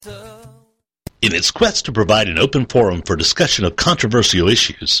In its quest to provide an open forum for discussion of controversial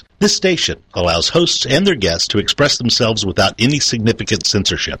issues, this station allows hosts and their guests to express themselves without any significant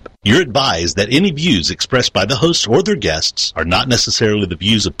censorship. You're advised that any views expressed by the hosts or their guests are not necessarily the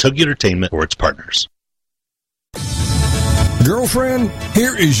views of Togi Entertainment or its partners. Girlfriend,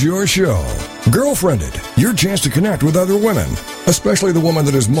 here is your show. Girlfriended, your chance to connect with other women, especially the woman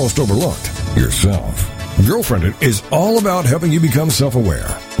that is most overlooked, yourself. Girlfriended is all about helping you become self-aware,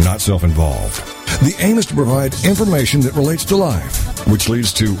 not self-involved. The aim is to provide information that relates to life, which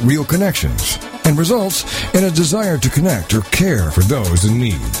leads to real connections and results in a desire to connect or care for those in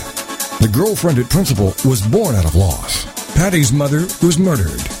need. The Girlfriended principle was born out of loss. Patty's mother was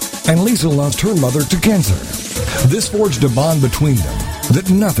murdered, and Lisa lost her mother to cancer. This forged a bond between them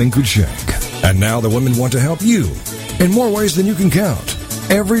that nothing could shake. And now the women want to help you in more ways than you can count,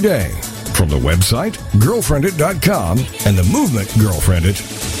 every day. From the website, girlfriendit.com, and the movement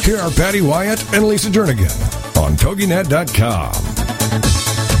Girlfriendit, here are Patty Wyatt and Lisa Jernigan on TogiNet.com.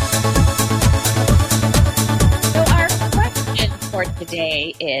 So our question for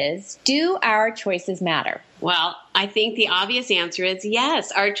today is, do our choices matter? Well, I think the obvious answer is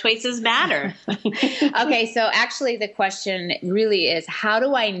yes, our choices matter. Okay, so actually the question really is, how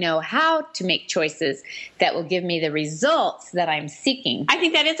do I know how to make choices that will give me the results that I'm seeking? I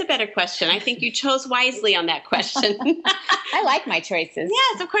think that is a better question. I think you chose wisely on that question. I like my choices.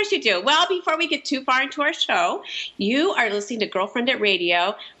 Yes, of course you do. Well, before we get too far into our show, you are listening to Girlfriendit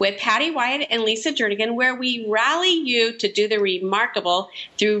Radio with Patty Wyatt and Lisa Jernigan, where we rally you to do the remarkable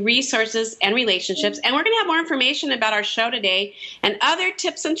through resources and relationships. And we're going to have more information about our show today and other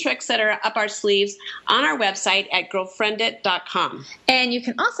tips and tricks that are up our sleeves on our website at girlfriendit.com. And you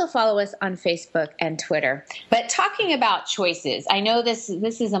can also follow us on Facebook and Twitter. But talking about choices, I know this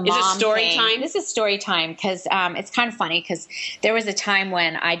is a mom Is it story thing. time? This is story time because it's kind of funny because there was a time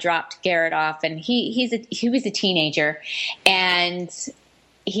when I dropped Garrett off, and he was a teenager, and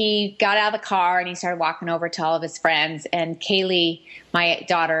he got out of the car and he started walking over to all of his friends, and Kaylee, my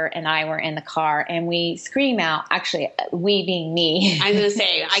daughter, and I were in the car, and we scream out, actually, we being me. I was going to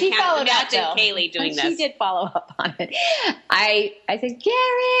say, I can't imagine Kaylee doing this. She did follow up on it. I said,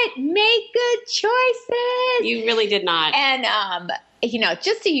 Garrett, make good choices. You really did not. And,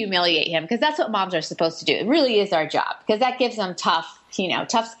 just to humiliate him, because that's what moms are supposed to do. It really is our job, because that gives them tough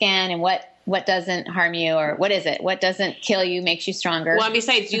skin, and what doesn't harm you, or what is it? What doesn't kill you makes you stronger. Well,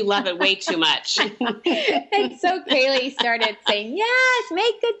 besides, you love it way too much. And so Kaylee started saying, yes,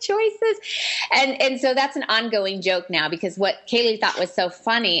 make good choices. And so that's an ongoing joke now, because what Kaylee thought was so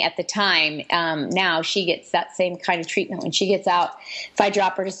funny at the time, now she gets that same kind of treatment when she gets out. If I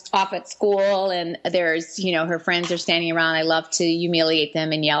drop her off at school and there's, her friends are standing around, I love to humiliate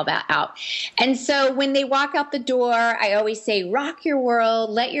them and yell that out. And so when they walk out the door, I always say, rock your world,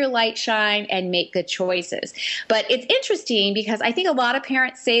 let your light shine, and make good choices. But it's interesting because I think a lot of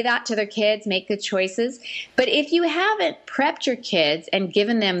parents say that to their kids, make good choices. But if you haven't prepped your kids and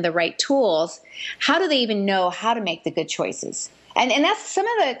given them the right tools, how do they even know how to make the good choices? And that's some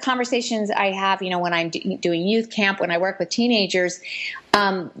of the conversations I have, when I'm doing youth camp, when I work with teenagers,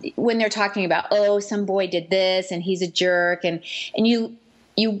 when they're talking about, some boy did this and he's a jerk, and you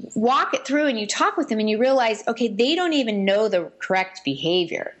walk it through and you talk with them and you realize, okay, they don't even know the correct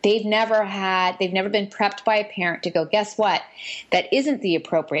behavior. They've never been prepped by a parent to go, guess what? That isn't the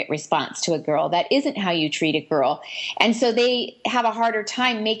appropriate response to a girl. That isn't how you treat a girl. And so they have a harder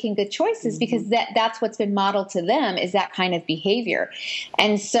time making good choices because that's what's been modeled to them, is that kind of behavior.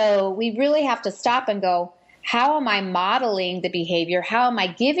 And so we really have to stop and go, how am I modeling the behavior? How am I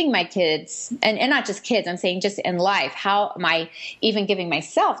giving my kids, and not just kids, I'm saying just in life, how am I even giving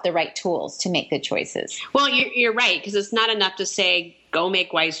myself the right tools to make good choices? Well, you're right, because it's not enough to say, go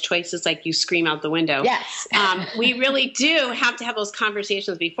make wise choices like you scream out the window. Yes. We really do have to have those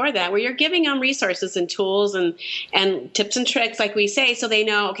conversations before that, where you're giving them resources and tools and tips and tricks, like we say, so they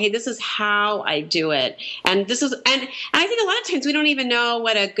know, okay, this is how I do it. And I think a lot of times we don't even know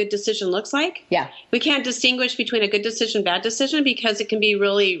what a good decision looks like. Yeah. We can't distinguish between a good decision, bad decision, because it can be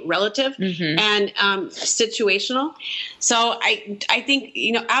really relative and situational. So I think,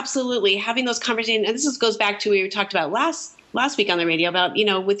 absolutely having those conversations, and this goes back to what we talked about last week on the radio about,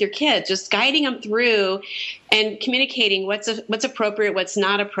 with your kids, just guiding them through and communicating what's appropriate, what's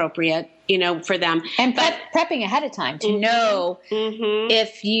not appropriate, for them. And prepping ahead of time to know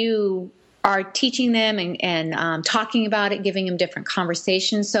if you are teaching them and talking about it, giving them different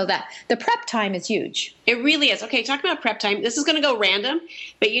conversations, so that the prep time is huge. It really is. Okay, talking about prep time. This is going to go random,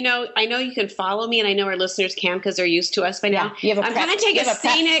 but I know you can follow me, and I know our listeners can because they're used to us by now. You have a prep,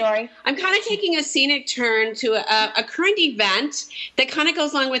 story. I'm kind of taking a scenic turn to a current event that kind of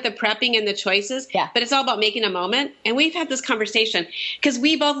goes along with the prepping and the choices. Yeah. But it's all about making a moment. And we've had this conversation because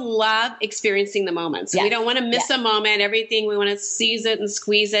we both love experiencing the moments. Yes. We don't want to miss a moment. Everything we want to seize it and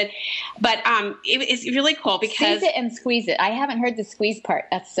squeeze it. But it's really cool because seize it and squeeze it. I haven't heard the squeeze part.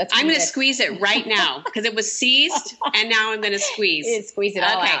 That's I'm going to squeeze it right now. Because it was seized, and now I'm going to squeeze. Squeeze it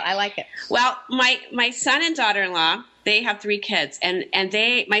all out. I like it. Well, my son and daughter-in-law, they have 3 kids, and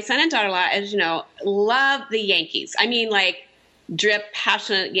my son and daughter-in-law, as you know, love the Yankees. I mean, like drip,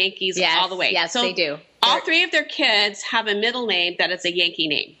 passionate Yankees all the way. Yes, so they do. All 3 of their kids have a middle name that is a Yankee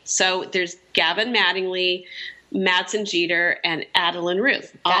name. So there's Gavin Mattingly, Madsen Jeter, and Adeline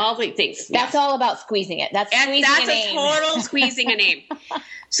Ruth. All the things. That's all about squeezing it. That's a total squeezing a name.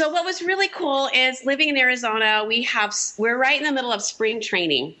 So what was really cool is living in Arizona, we're right in the middle of spring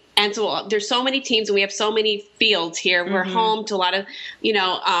training. And so there's so many teams and we have so many fields here. We're home to a lot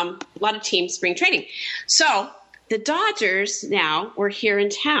of teams spring training. So the Dodgers now were here in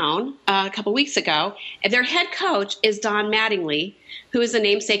town a couple weeks ago, and their head coach is Don Mattingly, who is the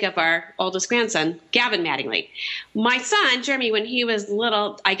namesake of our oldest grandson, Gavin Mattingly. My son, Jeremy, when he was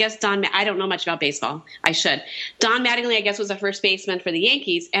little, I guess I don't know much about baseball. I should. Don Mattingly, I guess, was a first baseman for the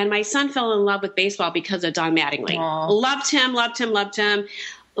Yankees, and my son fell in love with baseball because of Don Mattingly. Aww. Loved him.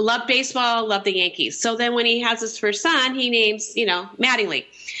 Loved baseball, loved the Yankees. So then when he has his first son, he names, Mattingly.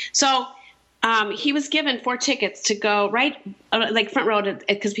 So he was given 4 tickets to go right, like front row,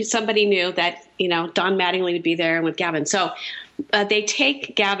 because somebody knew that, Don Mattingly would be there with Gavin. So they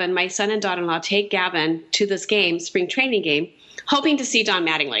take Gavin, my son and daughter-in-law, take Gavin to this game, spring training game, hoping to see Don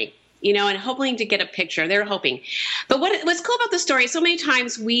Mattingly, and hoping to get a picture. They're hoping. But what's cool about the story, so many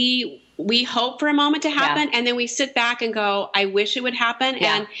times we hope for a moment to happen, and then we sit back and go, I wish it would happen,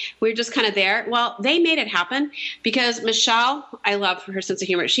 and we're just kind of there. Well, they made it happen because Michelle, I love her sense of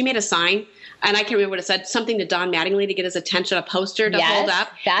humor. She made a sign, and I can't remember what it said, something to Don Mattingly to get his attention, a poster to hold up.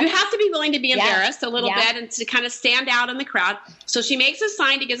 You have to be willing to be embarrassed a little bit and to kind of stand out in the crowd. So she makes a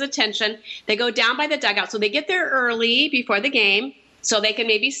sign to get his attention. They go down by the dugout. So they get there early before the game so they can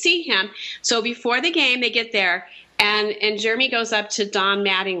maybe see him. So before the game, they get there. And Jeremy goes up to Don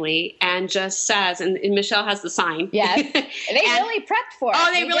Mattingly and just says, and Michelle has the sign. Yes. They really prepped for it.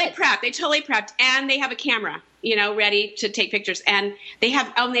 Oh, they really prepped. They totally prepped. And they have a camera, ready to take pictures. And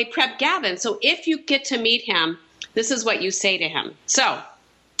they prep Gavin. So if you get to meet him, this is what you say to him. So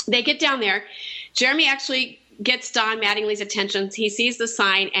they get down there. Jeremy actually gets Don Mattingly's attention. He sees the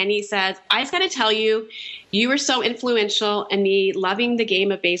sign and he says, I just got to tell you, you were so influential in me loving the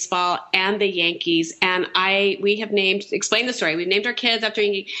game of baseball and the Yankees. And we have explain the story. We've named our kids after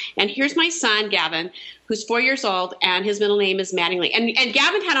Yankee. And here's my son, Gavin, who's 4 years old, and his middle name is Mattingly. And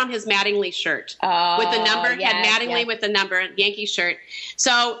Gavin had on his Mattingly shirt with the number, had Mattingly with the number, Yankee shirt.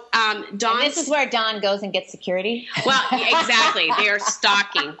 So Don. And this is where Don goes and gets security? Well, exactly. They are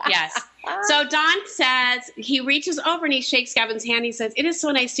stalking, yes. So Don says, he reaches over and he shakes Gavin's hand. He says, it is so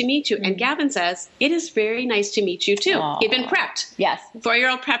nice to meet you. And Gavin says, it is very nice to meet you too. He'd been prepped. Yes.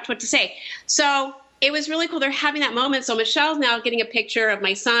 4-year-old prepped what to say. So it was really cool. They're having that moment. So Michelle's now getting a picture of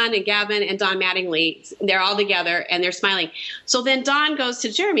my son and Gavin and Don Mattingly. They're all together and they're smiling. So then Don goes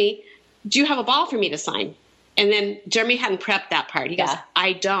to Jeremy, do you have a ball for me to sign? And then Jeremy hadn't prepped that part. He goes,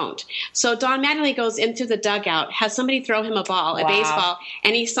 I don't. So Don Mattingly goes into the dugout, has somebody throw him a ball, a baseball,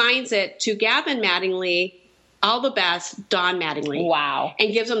 and he signs it to Gavin Mattingly, all the best, Don Mattingly. Wow.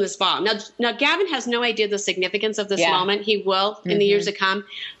 And gives him this ball. Now Gavin has no idea the significance of this moment. He will in the years to come.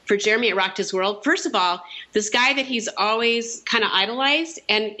 For Jeremy, it rocked his world. First of all, this guy that he's always kind of idolized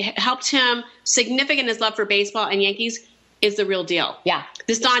and helped him significant his love for baseball and Yankees is the real deal. Yeah.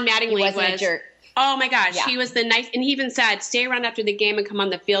 This Don Mattingly was a jerk. Oh my gosh, he was the nice, and he even said, "Stay around after the game and come on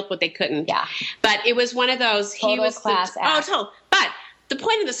the field," but they couldn't. Yeah, but it was one of those. Total he was class act. Total. But the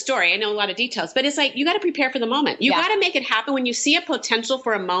point of the story, I know a lot of details, but it's like you got to prepare for the moment. You got to make it happen. When you see a potential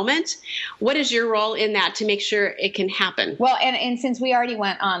for a moment, what is your role in that to make sure it can happen? Well, and since we already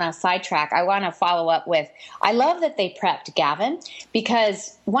went on a sidetrack, I want to follow up with, I love that they prepped Gavin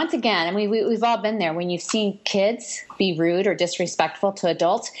because once again, I mean, we've all been there when you've seen kids be rude or disrespectful to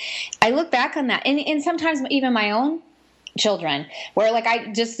adults. I look back on that, and sometimes even my own children, where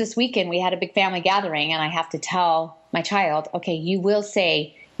like just this weekend we had a big family gathering, and I have to tell my child, okay, you will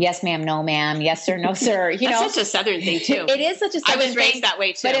say yes, ma'am, no, ma'am, yes, sir, no, sir. That's such a Southern thing, too. It is such a Southern thing. I was raised that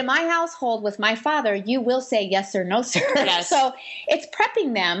way, too. But in my household with my father, you will say yes, sir, no, sir. Yes. So it's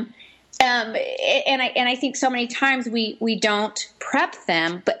prepping them And I think so many times we don't prep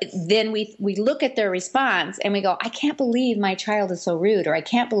them, but then we look at their response and we go, I can't believe my child is so rude, or I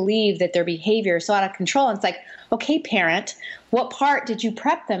can't believe that their behavior is so out of control. And it's like, okay, parent, what part did you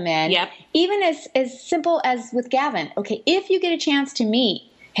prep them in? Yep. Even as simple as with Gavin. Okay, if you get a chance to meet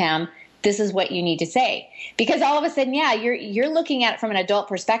him, this is what you need to say. Because all of a sudden, yeah, you're looking at it from an adult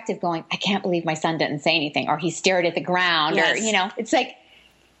perspective going, I can't believe my son didn't say anything, or he stared at the ground, yes. or, it's like,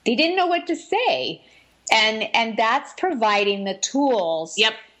 they didn't know what to say. And that's providing the tools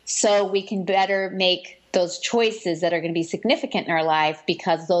so we can better make those choices that are going to be significant in our life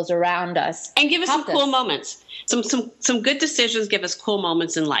because those around us. And give us some cool moments. Some good decisions give us cool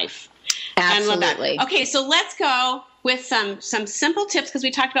moments in life. Absolutely. Okay, so let's go with some simple tips because we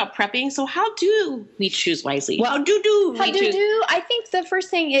talked about prepping. So how do we choose wisely? Well, I think the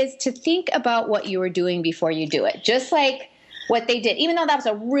first thing is to think about what you were doing before you do it. Just like what they did, even though that was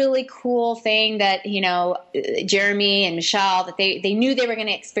a really cool thing that, Jeremy and Michelle, that they knew they were going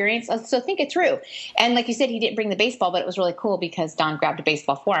to experience. So think it through. And like you said, he didn't bring the baseball, but it was really cool because Don grabbed a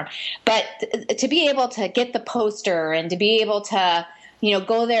baseball for him. But to be able to get the poster and to be able to,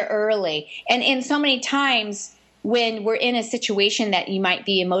 go there early. And so many times when we're in a situation that you might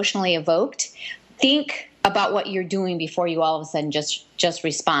be emotionally evoked, think about what you're doing before you all of a sudden just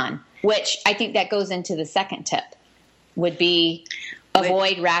respond, which I think that goes into the second tip. Would be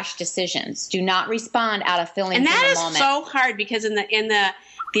avoid rash decisions. Do not respond out of feelings in the moment. And that is so hard because in the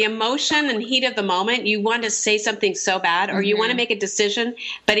emotion and heat of the moment, you want to say something so bad, or you want to make a decision,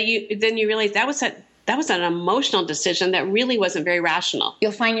 but then you realize that was an emotional decision that really wasn't very rational.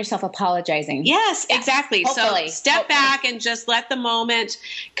 You'll find yourself apologizing. Yes, exactly. Hopefully. So step back and just let the moment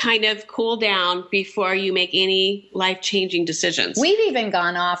kind of cool down before you make any life-changing decisions. We've even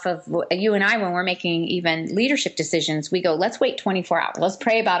gone off of, you and I, when we're making even leadership decisions, we go, let's wait 24 hours. Let's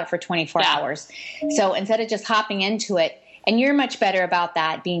pray about it for 24 hours. So instead of just hopping into it, and you're much better about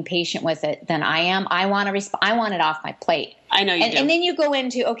that, being patient with it than I am. I want it off my plate. I know you do. And then you go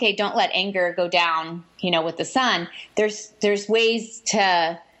into, okay, don't let anger go down, with the sun. There's ways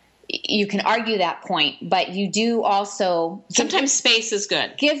you can argue that point, but you do also... Sometimes space is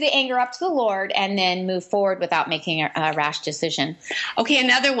good. Give the anger up to the Lord and then move forward without making a rash decision. Okay,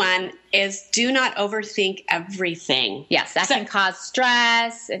 another one is do not overthink everything. Yes, that can cause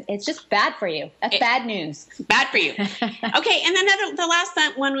stress. It's just bad for you. That's bad news. Bad for you. Okay, and then the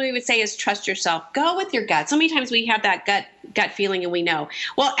last one we would say is trust yourself. Go with your gut. So many times we have that gut feeling and we know.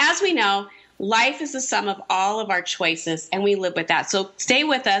 Well, as we know, life is the sum of all of our choices, and we live with that. So stay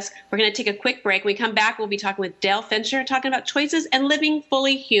with us. We're going to take a quick break. When we come back, we'll be talking with Dale Fincher, talking about choices and living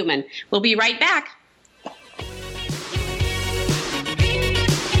fully human. We'll be right back.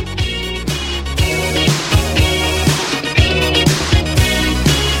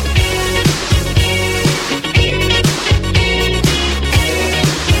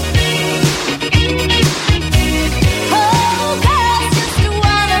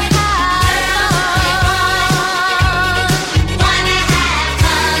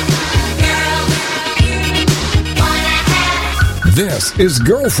 This is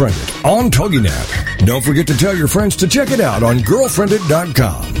Girlfriended on TogiNet. Don't forget to tell your friends to check it out on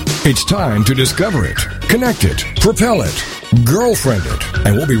girlfriended.com. It's time to discover it, connect it, propel it, Girlfriended.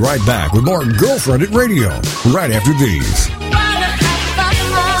 And we'll be right back with more Girlfriended Radio right after these.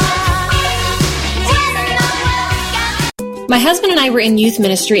 My husband and I were in youth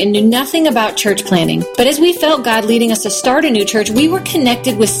ministry and knew nothing about church planting. But as we felt God leading us to start a new church, we were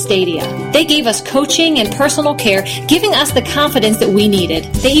connected with Stadia. They gave us coaching and personal care, giving us the confidence that we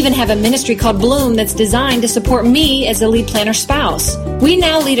needed. They even have a ministry called Bloom that's designed to support me as the lead planner spouse. We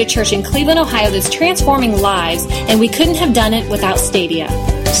now lead a church in Cleveland, Ohio that's transforming lives, and we couldn't have done it without Stadia.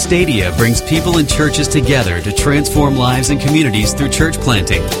 Stadia brings people and churches together to transform lives and communities through church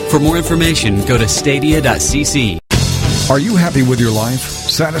planting. For more information, go to stadia.cc. Are you happy with your life?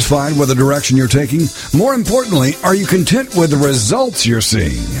 Satisfied with the direction you're taking? More importantly, are you content with the results you're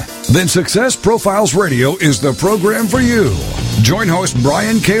seeing? Then Success Profiles Radio is the program for you. Join host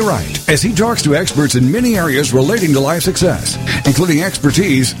Brian K. Wright as he talks to experts in many areas relating to life success, including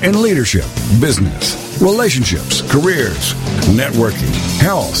expertise in leadership, business, relationships, careers, networking,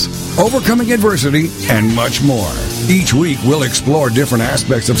 health, overcoming adversity, and much more. Each week, we'll explore different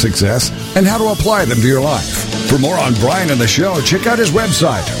aspects of success and how to apply them to your life. For more on Brian and the show, check out his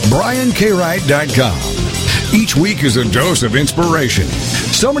website, briankwright.com. Each week is a dose of inspiration.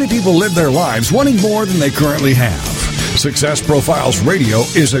 So many people live their lives wanting more than they currently have. Success Profiles Radio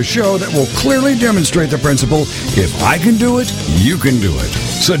is a show that will clearly demonstrate the principle, if I can do it, you can do it.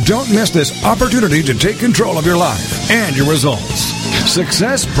 So don't miss this opportunity to take control of your life and your results.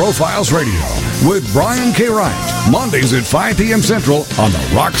 Success Profiles Radio with Brian K. Wright. Mondays at 5 p.m. Central on the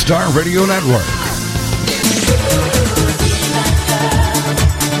Rockstar Radio Network.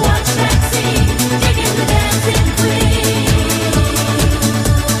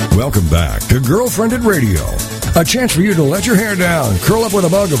 Welcome back to Girlfriended Radio. A chance for you to let your hair down, curl up with a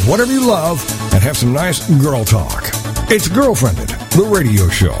mug of whatever you love, and have some nice girl talk. It's Girlfriended, the radio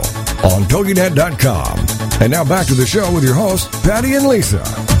show on TogiNet.com. And now back to the show with your hosts, Patty and Lisa.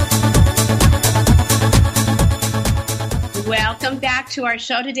 Welcome back to our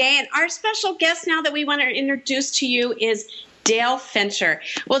show today. And our special guest now that we want to introduce to you is Dale Fincher.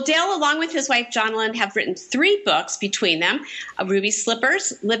 Well, Dale, along with his wife, Jonalyn, have written 3 books between them, Ruby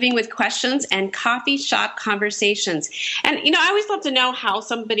Slippers, Living with Questions, and Coffee Shop Conversations. And, I always love to know how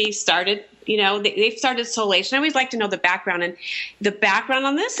somebody started. They've started Soulation. I always like to know the background. And the background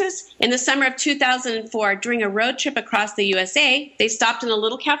on this is in the summer of 2004, during a road trip across the USA, they stopped in a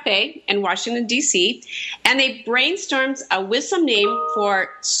little cafe in Washington, D.C., and they brainstormed a wisdom name for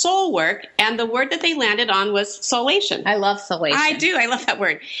soul work, and the word that they landed on was Soulation. I love Soulation. I do. I love that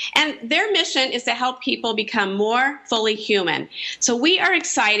word. And their mission is to help people become more fully human. So we are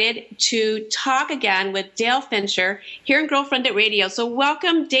excited to talk again with Dale Fincher here in Girlfriended Radio. So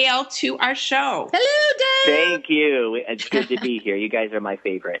welcome, Dale, to our show. Hello, Dale. Thank you. It's good to be here. You guys are my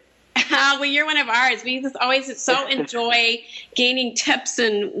favorite. Well, you're one of ours. We just always so enjoy gaining tips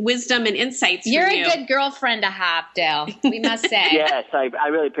and wisdom and insights You're from you. a good girlfriend to have, Dale, we must say. Yes, I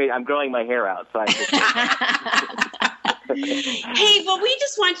really appreciate it. I'm growing my hair out, so Hey, well, we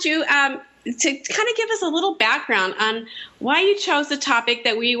just want you to kind of give us a little background on why you chose the topic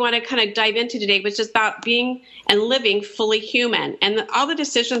that we want to kind of dive into today, which is about being and living fully human and all the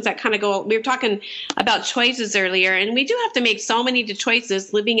decisions that kind of go. We were talking about choices earlier, and we do have to make so many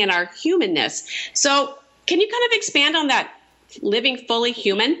choices living in our humanness. So can you kind of expand on that, living fully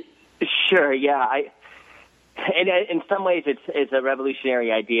human? Sure, yeah. And in some ways, it's a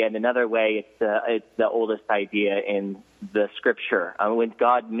revolutionary idea. In another way, it's the oldest idea in the Scripture. When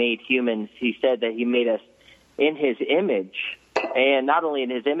God made humans, He said that He made us in His image, and not only in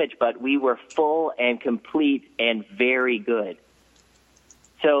His image, but we were full and complete and very good.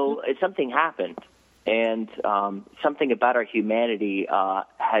 So something happened, and something about our humanity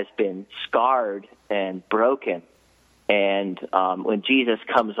has been scarred and broken. And when Jesus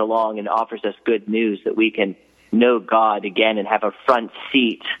comes along and offers us good news that we can know God again and have a front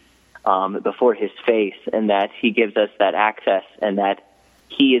seat before His face, and that He gives us that access, and that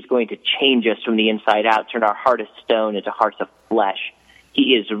He is going to change us from the inside out, turn our heart of stone into hearts of flesh.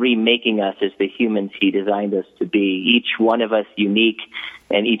 He is remaking us as the humans He designed us to be, each one of us unique,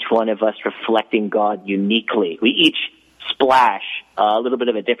 and each one of us reflecting God uniquely. We each splash a little bit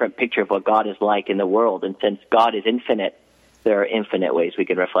of a different picture of what God is like in the world. And since God is infinite, there are infinite ways we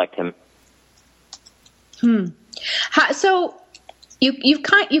can reflect Him. So you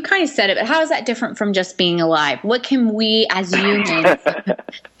kind of said it, but how is that different from just being alive? What can we as humans,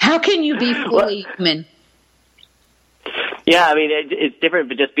 how can you be fully human? Yeah, I mean, it's different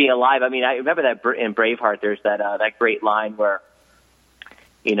from just being alive. I mean, I remember that in Braveheart, there's that great line where,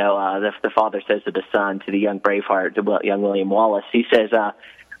 the father says to the son, to the young Braveheart, to young William Wallace, he says,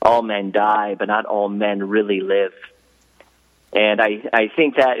 all men die, but not all men really live. And I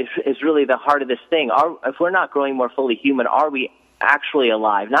think that is really the heart of this thing. If we're not growing more fully human, are we actually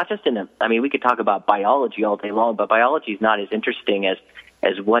alive? Not just we could talk about biology all day long, but biology is not as interesting as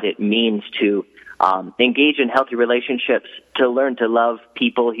what it means to engage in healthy relationships, to learn to love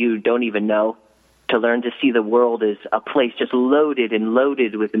people you don't even know, to learn to see the world as a place just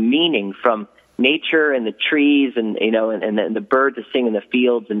loaded with meaning from nature and the trees and the birds that sing in the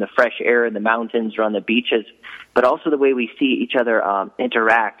fields and the fresh air in the mountains or on the beaches, but also the way we see each other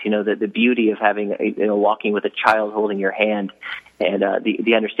interact. The beauty of having walking with a child holding your hand, and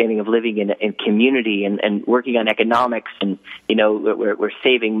the understanding of living in community and working on economics, and we're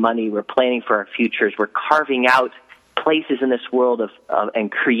saving money, we're planning for our futures, we're carving out places in this world of and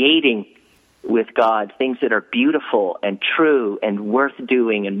creating with God things that are beautiful and true and worth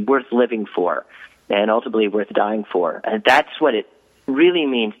doing and worth living for, and ultimately worth dying for. And that's what it really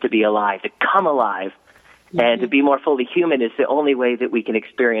means to be alive, to come alive. Mm-hmm. And to be more fully human is the only way that we can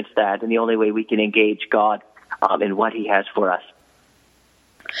experience that, and the only way we can engage God in what He has for us.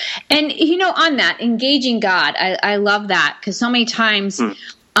 And, on that, engaging God, I love that, because so many times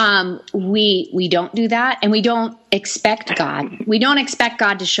we don't do that, and we don't expect God. We don't expect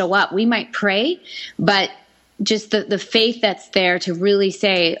God to show up. We might pray, but just the faith that's there to really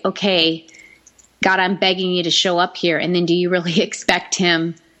say, okay, God, I'm begging you to show up here. And then do you really expect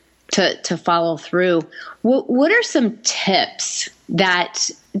Him to follow through. What are some tips that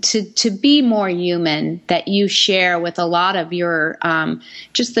to be more human that you share with a lot of your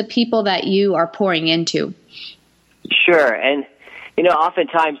just the people that you are pouring into? Sure, and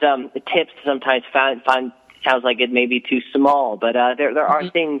oftentimes the tips sometimes find sounds like it may be too small, but there are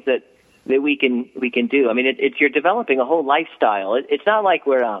things that we can do. I mean, you're developing a whole lifestyle. It's not like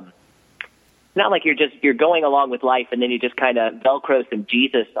not like you're going along with life and then you just kind of Velcro some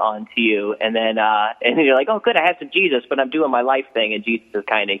Jesus onto you and then you're like, oh, good, I have some Jesus, but I'm doing my life thing and Jesus is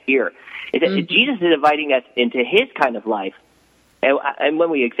kind of here. Jesus is inviting us into his kind of life. And when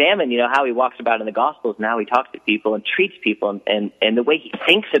we examine, how he walks about in the Gospels and how he talks to people and treats people and the way he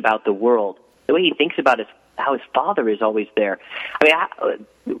thinks about the world, the way he thinks about how his Father is always there. I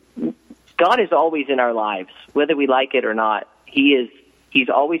mean, God is always in our lives, whether we like it or not. He's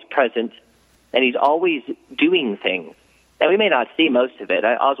always present. And he's always doing things. And we may not see most of it.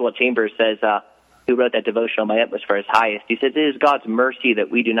 Oswald Chambers says, who wrote that devotional, My Utmost for His Highest, he says, it is God's mercy that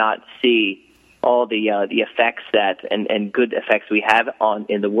we do not see all the effects and good effects we have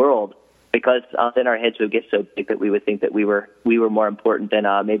in the world, because then our heads would get so big that we would think that we were more important than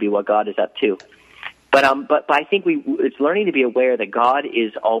maybe what God is up to. But I think it's learning to be aware that God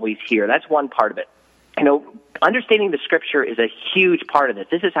is always here. That's one part of it. Understanding the Scripture is a huge part of this.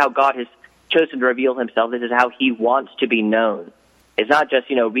 This is how God has chosen to reveal himself. This is how he wants to be known. It's not just,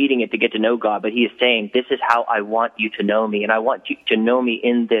 reading it to get to know God, but he is saying, this is how I want you to know me, and I want you to know me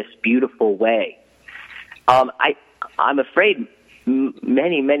in this beautiful way. I'm afraid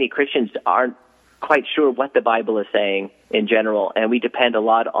many Christians aren't quite sure what the Bible is saying in general, and we depend a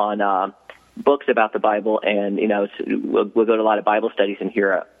lot on books about the Bible, and, we'll go to a lot of Bible studies and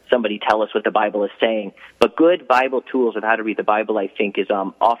hear somebody tell us what the Bible is saying. But good Bible tools of how to read the Bible, I think, is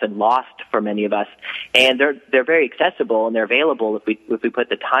often lost for many of us. And they're very accessible and they're available if we put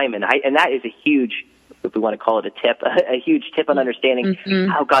the time in. And that is a huge, if we want to call it a tip, a huge tip on understanding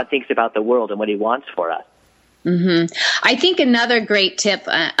how God thinks about the world and what he wants for us. I think another great tip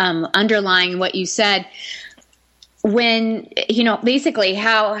underlying what you said, when, basically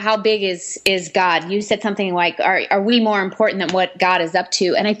how big is God? You said something like, are we more important than what God is up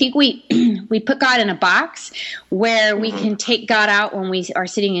to? And I think we put God in a box where we can take God out when we are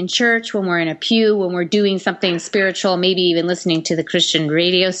sitting in church, when we're in a pew, when we're doing something spiritual, maybe even listening to the Christian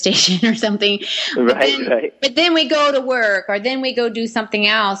radio station or something. Right. But then we go to work, or then we go do something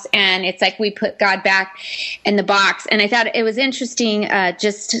else, and it's like we put God back in the box. And I thought it was interesting,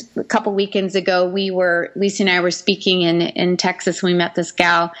 just a couple weekends ago, Lisa and I were speaking in Texas when we met this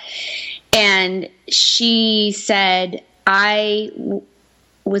gal, and she said, I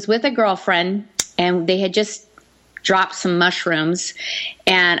was with a girlfriend and they had just dropped some mushrooms,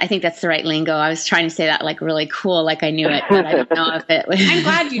 and I think that's the right lingo. I was trying to say that like really cool, like I knew it, but I don't know if it was. I'm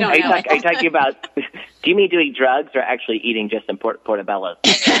glad you don't know. Are you talking about, do you mean doing drugs or actually eating just some portobellos?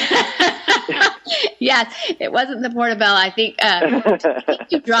 Yes, it wasn't the portobello. I think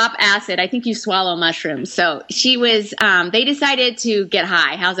you drop acid. I think you swallow mushrooms. So she was, they decided to get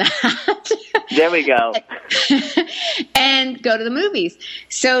high. How's that? There we go. And go to the movies.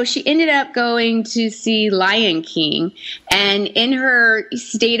 So she ended up going to see Lion King. And in her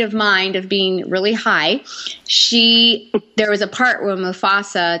state of mind of being really high, there was a part where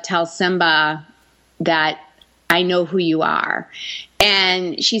Mufasa tells Simba that I know who you are.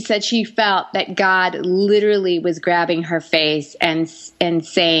 And she said she felt that God literally was grabbing her face and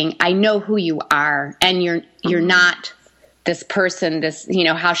saying, I know who you are, and you're not this person, this,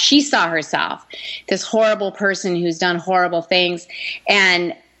 how she saw herself, this horrible person who's done horrible things.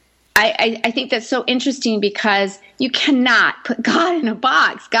 And I think that's so interesting, because you cannot put God in a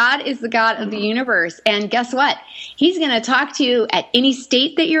box. God is the God of the universe. And guess what? He's going to talk to you at any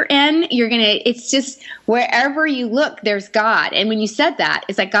state that you're in. It's just wherever you look, there's God. And when you said that,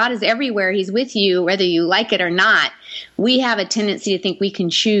 it's like God is everywhere. He's with you, whether you like it or not. We have a tendency to think we can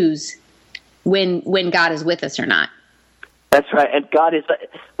choose when God is with us or not. That's right. And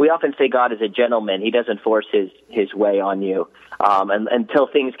we often say God is a gentleman. He doesn't force his way on you until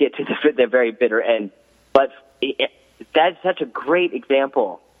things get to the very bitter end. But that's such a great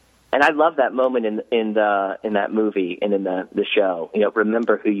example. And I love that moment in that movie and in the show.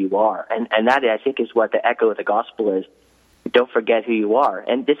 Remember who you are. And that, I think, is what the echo of the gospel is. Don't forget who you are.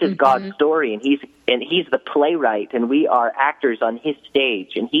 And this is God's story, and he's the playwright, and we are actors on his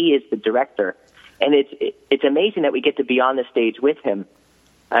stage, and he is the director. And it's amazing that we get to be on the stage with him.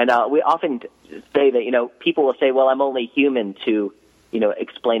 And we often say that, people will say, well, I'm only human to,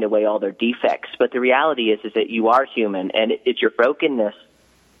 explain away all their defects. But the reality is that you are human, and it's your brokenness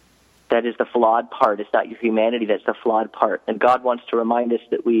that is the flawed part. It's not your humanity that's the flawed part. And God wants to remind us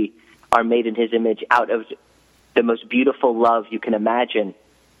that we are made in his image out of the most beautiful love you can imagine.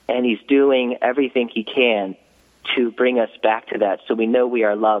 And he's doing everything he can to bring us back to that, so we know we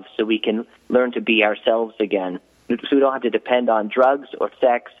are loved, so we can learn to be ourselves again. So we don't have to depend on drugs or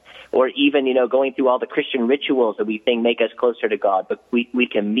sex or even, going through all the Christian rituals that we think make us closer to God. But we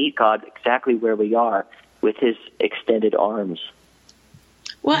can meet God exactly where we are with his extended arms.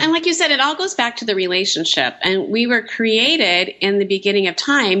 Well, and like you said, it all goes back to the relationship. And we were created in the beginning of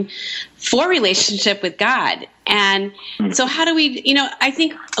time for relationship with God. And so how do we, I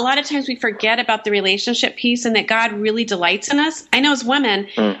think a lot of times we forget about the relationship piece and that God really delights in us. I know as women,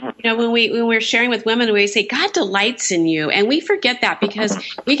 when we're sharing with women, we say, God delights in you. And we forget that because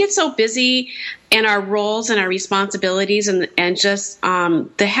we get so busy in our roles and our responsibilities and just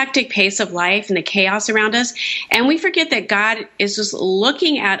the hectic pace of life and the chaos around us. And we forget that God is just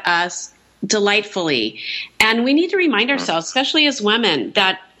looking at us delightfully. And we need to remind ourselves, especially as women,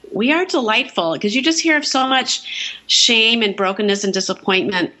 that we are delightful, because you just hear of so much shame and brokenness and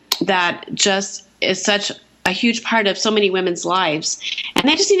disappointment that just is such a huge part of so many women's lives. And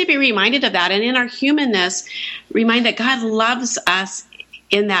they just need to be reminded of that. And in our humanness, remind that God loves us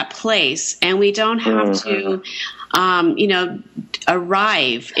in that place. And we don't have to,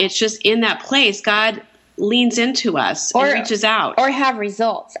 arrive. It's just in that place, God leans into us and reaches out. Or have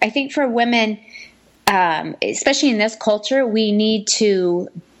results. I think for women, especially in this culture, we need to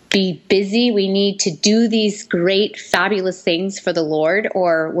be busy. We need to do these great, fabulous things for the Lord,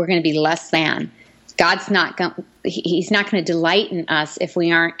 or we're going to be less than. God's not going. He's not going to delight in us if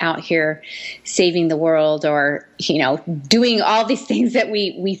we aren't out here saving the world, or doing all these things that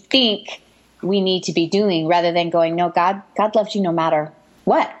we think we need to be doing, rather than going, no, God loves you no matter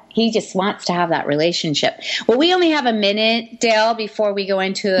what. He just wants to have that relationship. Well, we only have a minute, Dale, before we go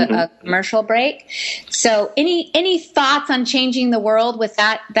into a commercial break. So any thoughts on changing the world with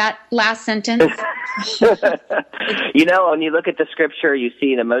that last sentence? When you look at the scripture, you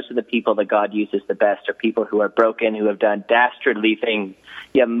see that most of the people that God uses the best are people who are broken, who have done dastardly things.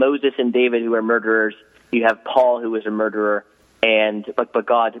 You have Moses and David, who are murderers. You have Paul, who was a murderer. But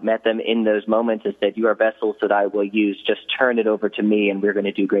God met them in those moments and said, you are vessels that I will use. Just turn it over to me, and we're going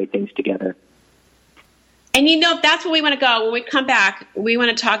to do great things together. And that's where we want to go. When we come back, we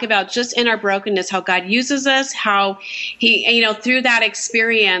want to talk about just in our brokenness, how God uses us, how he, through that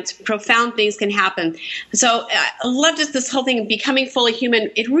experience, profound things can happen. So I love just this whole thing of becoming fully human.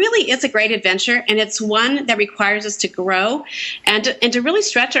 It really is a great adventure, and it's one that requires us to grow and to really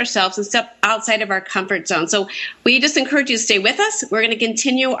stretch ourselves and step outside of our comfort zone. So we just encourage you to stay with us. We're going to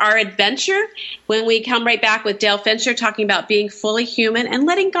continue our adventure when we come right back with Dale Fincher talking about being fully human and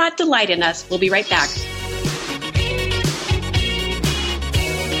letting God delight in us. We'll be right back.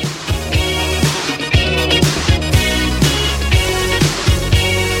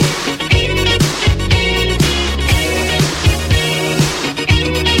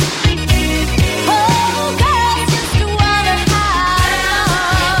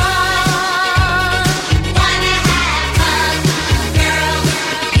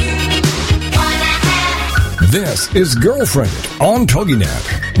 This is Girlfriended on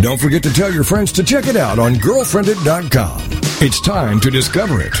TogiNet. Don't forget to tell your friends to check it out on girlfriended.com. It's time to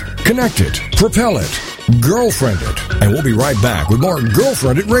discover it, connect it, propel it, Girlfriended. And we'll be right back with more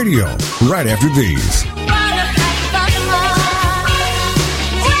Girlfriended Radio right after these.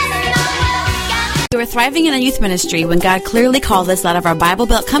 We were thriving in a youth ministry when God clearly called us out of our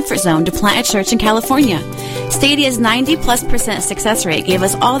Bible-Belt comfort zone to plant a church in California. Stadia's 90+% success rate gave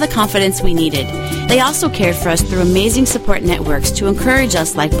us all the confidence we needed. They also cared for us through amazing support networks to encourage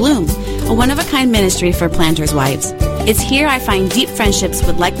us, like Bloom, a one-of-a-kind ministry for planters' wives. It's here I find deep friendships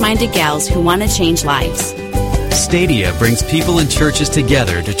with like-minded gals who want to change lives. Stadia brings people and churches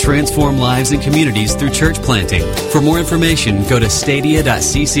together to transform lives and communities through church planting. For more information, go to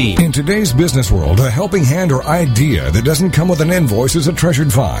stadia.cc. In today's business world, a helping hand or idea that doesn't come with an invoice is a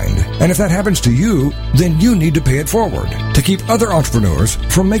treasured find. And if that happens to you, then you need to pay it forward to keep other entrepreneurs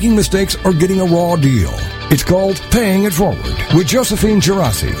from making mistakes or getting a raw deal. It's called Paying It Forward with Josephine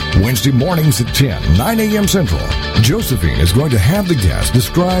Girassi. Wednesday mornings at 10, 9 a.m. Central. Josephine is going to have the guests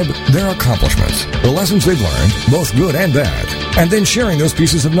describe their accomplishments, the lessons they've learned, both good and bad, and then sharing those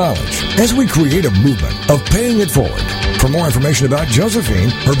pieces of knowledge as we create a movement of paying it forward. For more information about Josephine,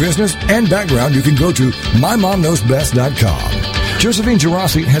 her business, and background, you can go to mymomknowsbest.com. Josephine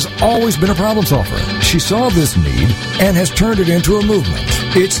Girassi has always been a problem solver. She saw this need and has turned it into a movement.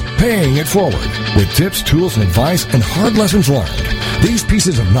 It's Paying It Forward with tips, tools, and advice, and hard lessons learned. These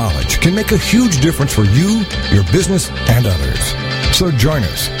pieces of knowledge can make a huge difference for you, your business, and others. So join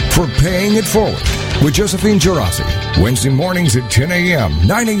us for Paying It Forward with Josephine Girassi. Wednesday mornings at 10 a.m.,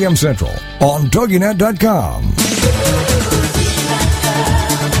 9 a.m. Central on TogiNet.com.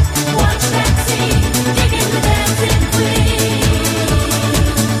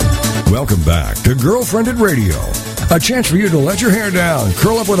 Welcome back to Girlfriended Radio. A chance for you to let your hair down,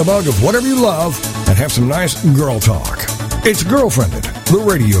 curl up with a mug of whatever you love, and have some nice girl talk. It's Girlfriended, the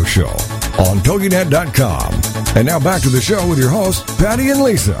radio show on TogiNet.com. And now back to the show with your hosts, Patty and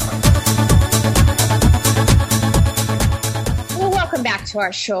Lisa. Welcome back to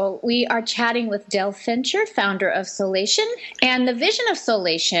our show. We are chatting with Del Fincher, founder of Soulation. And the vision of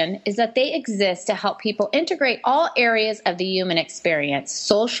Soulation is that they exist to help people integrate all areas of the human experience,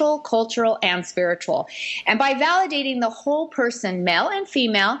 social, cultural, and spiritual. And by validating the whole person, male and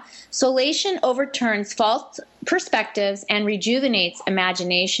female, Soulation overturns false perspectives and rejuvenates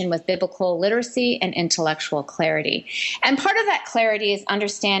imagination with biblical literacy and intellectual clarity. And part of that clarity is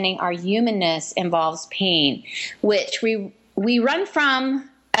understanding our humanness involves pain, which we run from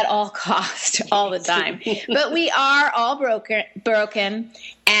at all cost all the time. But we are all broken,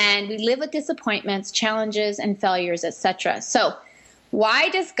 and we live with disappointments, challenges, and failures, etc. So why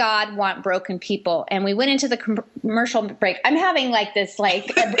does God want broken people? And we went into the commercial break. I'm having it's like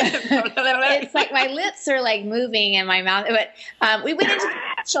my lips are like moving in my mouth. But we went into the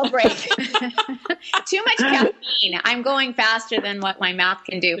commercial break. Too much caffeine. I'm going faster than what my mouth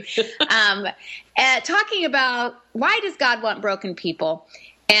can do. Talking about why does God want broken people?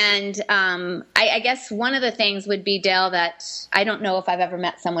 And I guess one of the things would be, Dale, that I don't know if I've ever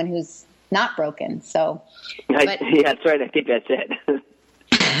met someone who's not broken. So, yeah, that's right. I think that's it.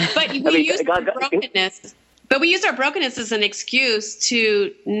 But we use brokenness. But we use our brokenness as an excuse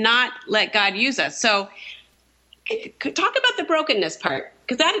to not let God use us. So, talk about the brokenness part,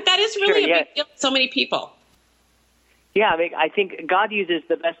 because that is really a big deal to so many people. Yeah, I mean, I think God uses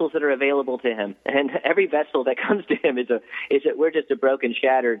the vessels that are available to Him, and every vessel that comes to Him we're just a broken,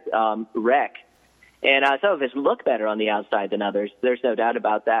 shattered wreck. And some of us look better on the outside than others. There's no doubt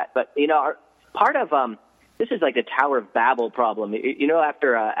about that. But part of this is like the Tower of Babel problem.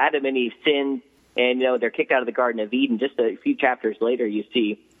 After Adam and Eve sinned, and they're kicked out of the Garden of Eden, just a few chapters later, you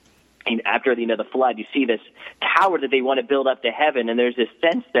see, and after the flood, you see this tower that they want to build up to heaven, and there's this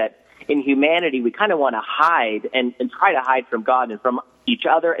sense that in humanity we kind of want to hide and try to hide from God and from each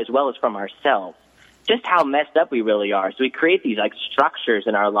other as well as from ourselves. Just how messed up we really are. So we create these structures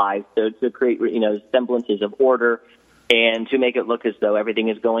in our lives to create semblances of order and to make it look as though everything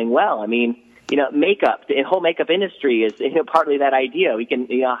is going well. I mean, makeup, the whole makeup industry is partly that idea. We can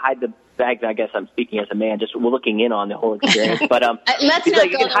hide the bags. I guess I'm speaking as a man, just looking in on the whole experience. But let's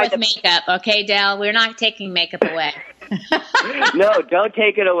not go with makeup, okay, Dale? We're not taking makeup away. No, don't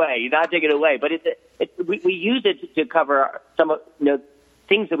take it away. You're not taking it away. But we use it to cover some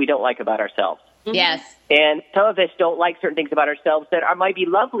things that we don't like about ourselves. Yes. And some of us don't like certain things about ourselves that might be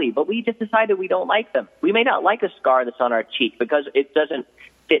lovely, but we just decided we don't like them. We may not like a scar that's on our cheek because it doesn't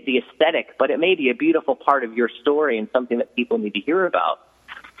fit the aesthetic, but it may be a beautiful part of your story and something that people need to hear about.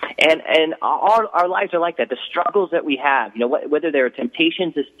 And our lives are like that. The struggles that we have, whether they're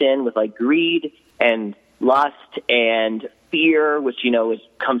temptations of sin with greed and lust and fear, which,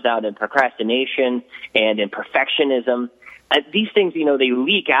 comes out in procrastination and in perfectionism. These things, they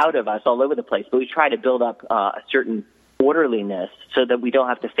leak out of us all over the place, but we try to build up a certain orderliness so that we don't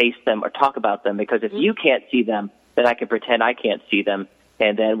have to face them or talk about them, because if you can't see them, then I can pretend I can't see them,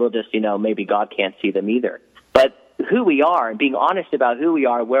 and then we'll just, maybe God can't see them either. But who we are and being honest about who we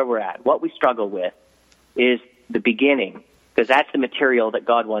are, where we're at, what we struggle with is the beginning, because that's the material that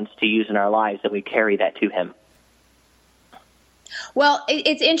God wants to use in our lives, and we carry that to Him. Well,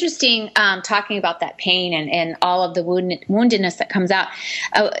 it's interesting talking about that pain and all of the woundedness that comes out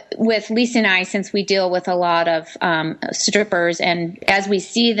with Lisa and I, since we deal with a lot of strippers, and as we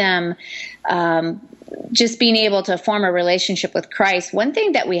see them just being able to form a relationship with Christ, one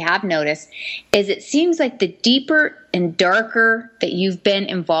thing that we have noticed is it seems like the deeper and darker that you've been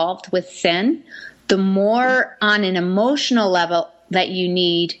involved with sin, the more on an emotional level that you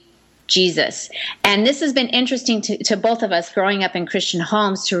need Jesus. And this has been interesting to both of us growing up in Christian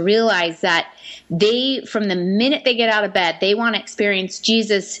homes to realize that they, from the minute they get out of bed, they want to experience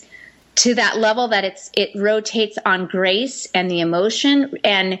Jesus to that level that it rotates on grace and the emotion,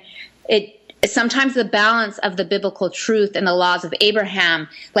 and sometimes the balance of the biblical truth and the laws of Abraham,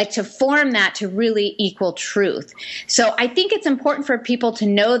 to form that to really equal truth. So I think it's important for people to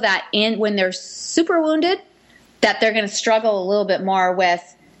know that when they're super wounded, that they're going to struggle a little bit more with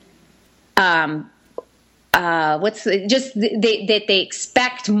they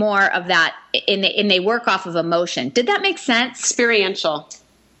expect more of that, and they work off of emotion. Did that make sense? Experiential.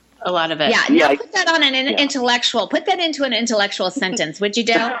 a lot of it. Yeah. Now put that on an intellectual. Put that into an intellectual sentence, would you,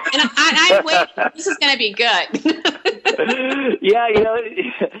 Dale? And I wait. This is going to be good. Yeah,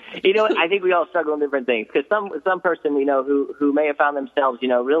 I think we all struggle in different things, because some person who may have found themselves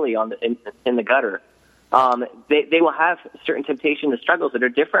really in the gutter, they will have certain temptations and struggles that are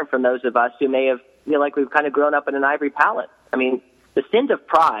different from those of us who may have feel like we've kind of grown up in an ivory palace. I mean, the sins of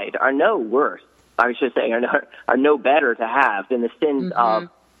pride are no worse. I should say are no better to have than the sins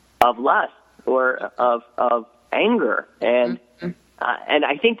of lust or of anger, and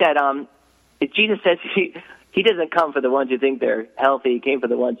I think that Jesus says he doesn't come for the ones who think they're healthy. He came for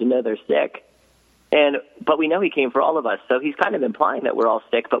the ones who know they're sick. But we know he came for all of us, so he's kind of implying that we're all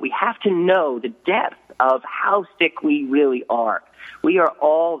sick. But we have to know the depth of how sick we really are. We are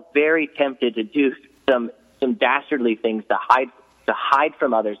all very tempted to do some dastardly things, to hide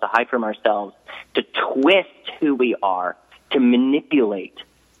from others, to hide from ourselves, to twist who we are, to manipulate.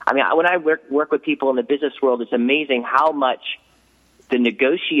 I mean, when I work with people in the business world, it's amazing how much the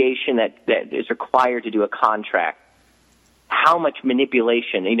negotiation that is required to do a contract, how much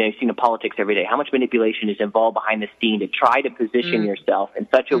manipulation, you see in politics every day, how much manipulation is involved behind the scene to try to position yourself in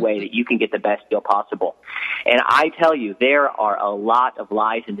such a way that you can get the best deal possible. And I tell you, there are a lot of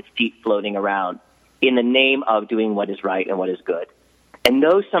lies and deceit floating around in the name of doing what is right and what is good. And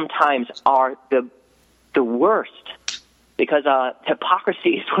those sometimes are the worst, because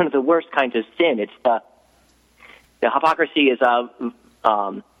hypocrisy is one of the worst kinds of sin. It's the hypocrisy is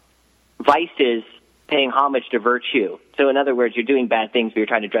vices paying homage to virtue. So in other words, you're doing bad things, but you're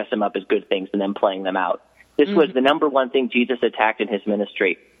trying to dress them up as good things and then playing them out. This was the number one thing Jesus attacked in his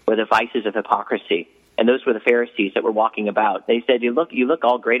ministry, were the vices of hypocrisy. And those were the Pharisees that were walking about. They said, you look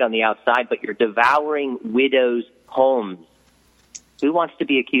all great on the outside, but you're devouring widows' homes. Who wants to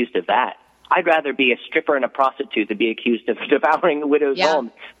be accused of that? I'd rather be a stripper and a prostitute than be accused of devouring a widow's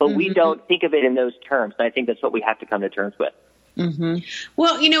home. But we don't think of it in those terms. And I think that's what we have to come to terms with.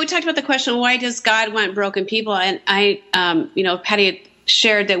 Well, we talked about the question, why does God want broken people? And I, Patty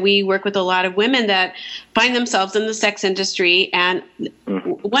shared that we work with a lot of women that find themselves in the sex industry. And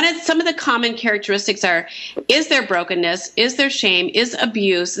some of the common characteristics is there brokenness, is there shame, is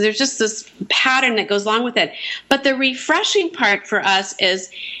abuse. There's just this pattern that goes along with it. But the refreshing part for us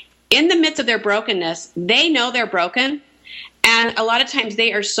is, in the midst of their brokenness, they know they're broken. And a lot of times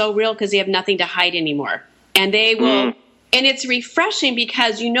they are so real because they have nothing to hide anymore. And they will, and it's refreshing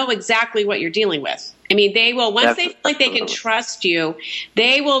because you know exactly what you're dealing with. I mean, they will, once they feel like they can trust you,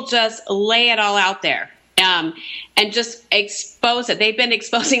 they will just lay it all out there. And just expose it. They've been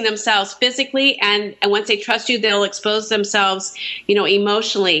exposing themselves physically, and once they trust you, they'll expose themselves,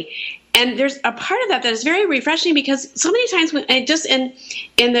 emotionally. And there's a part of that is very refreshing, because so many times, just in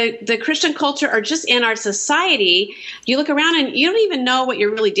the Christian culture or just in our society, you look around and you don't even know what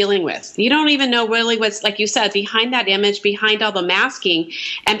you're really dealing with. You don't even know really what's, like you said, behind that image, behind all the masking.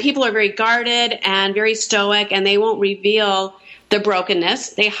 And people are very guarded and very stoic, and they won't reveal the brokenness.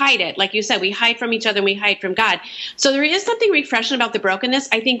 They hide it. Like you said, we hide from each other and we hide from God. So there is something refreshing about the brokenness.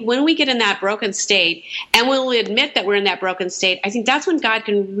 I think when we get in that broken state and when we admit that we're in that broken state, I think that's when God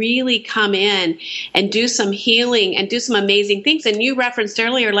can really come in and do some healing and do some amazing things. And you referenced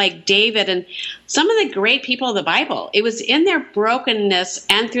earlier, like David and some of the great people of the Bible. It was in their brokenness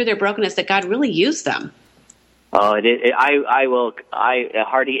and through their brokenness that God really used them. Oh, a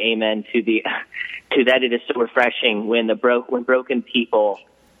hearty amen to that. It is so refreshing when broken people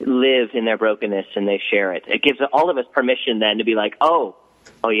live in their brokenness and they share it. It gives all of us permission then to be like, oh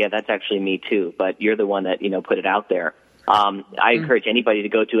yeah, that's actually me too. But you're the one that put it out there. I encourage anybody to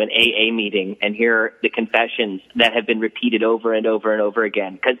go to an AA meeting and hear the confessions that have been repeated over and over and over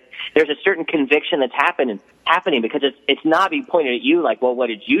again, because there's a certain conviction that's happening because it's not being pointed at you like, well, what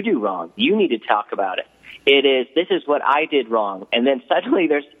did you do wrong? You need to talk about it. It is, this is what I did wrong. And then suddenly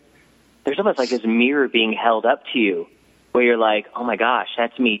there's almost like this mirror being held up to you where you're like, oh my gosh,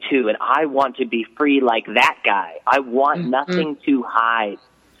 that's me too. And I want to be free like that guy. I want nothing to hide.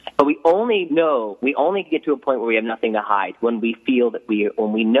 But we only get to a point where we have nothing to hide when we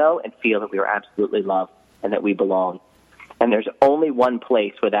know and feel that we are absolutely loved and that we belong. And there's only one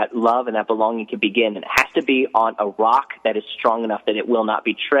place where that love and that belonging can begin. And it has to be on a rock that is strong enough that it will not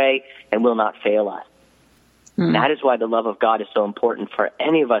betray and will not fail us. And that is why the love of God is so important for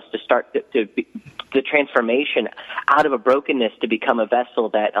any of us to start the transformation out of a brokenness to become a vessel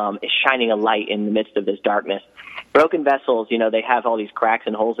that is shining a light in the midst of this darkness. Broken vessels, they have all these cracks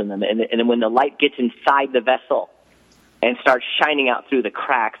and holes in them. And when the light gets inside the vessel and starts shining out through the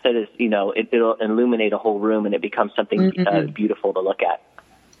cracks, that is, it'll illuminate a whole room and it becomes something beautiful to look at.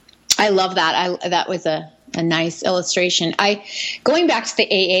 I love that. That was a nice illustration. Going back to the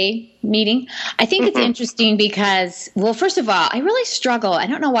AA meeting, I think it's interesting because, well, first of all, I really struggle. I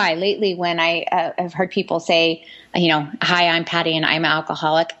don't know why lately when I have heard people say, hi, I'm Patty and I'm an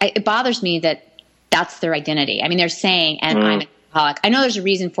alcoholic. It bothers me that that's their identity. I mean, they're saying, and I'm an alcoholic. I know there's a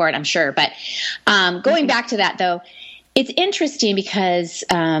reason for it, I'm sure. But going back to that, though, it's interesting because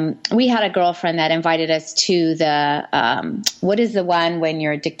we had a girlfriend that invited us to the, what is the one when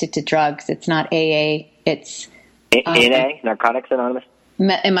you're addicted to drugs? It's not AA. It's NA, Narcotics Anonymous.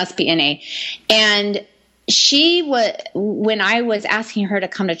 It must be NA. And when I was asking her to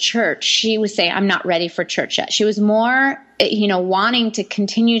come to church, she was saying, I'm not ready for church yet. She was more, wanting to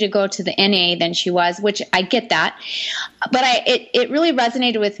continue to go to the NA than she was, which I get that. But it really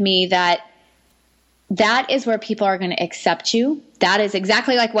resonated with me that is where people are going to accept you. That is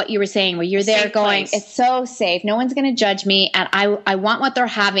exactly like what you were saying, where you're there going, it's so safe. No one's going to judge me. And I want what they're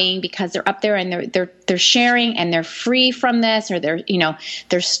having because they're up there and they're sharing and they're free from this, or they're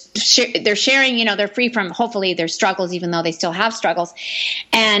sharing, they're free from hopefully their struggles, even though they still have struggles.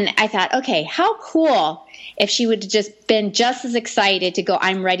 And I thought, okay, how cool if she would have just been just as excited to go,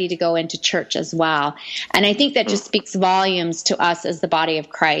 I'm ready to go into church as well. And I think that just speaks volumes to us as the body of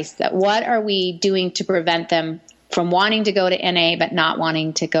Christ, that what are we doing to prevent them from wanting to go to NA but not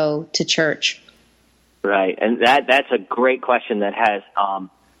wanting to go to church? Right, and that's a great question that has,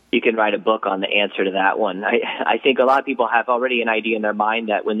 you can write a book on the answer to that one. I think a lot of people have already an idea in their mind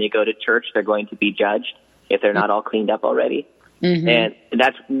that when they go to church, they're going to be judged if they're not all cleaned up already. Mm-hmm. And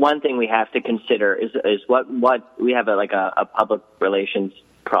that's one thing we have to consider is what we have a public relations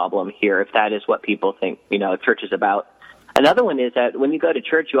problem here, if that is what people think, church is about. Another one is that when you go to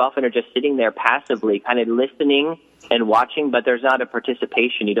church, you often are just sitting there passively, kind of listening and watching, but there's not a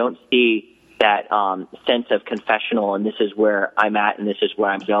participation. You don't see that sense of confessional, and this is where I'm at and this is where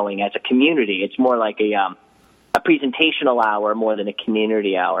I'm going as a community. It's more like a presentational hour more than a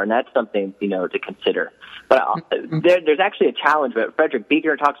community hour, and that's something, to consider. But there's actually a challenge. But Frederick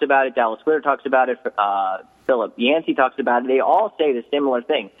Buechner talks about it, Dallas Willard talks about it, Philip Yancey talks about it. They all say the similar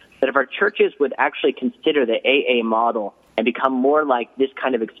thing, that if our churches would actually consider the AA model and become more like this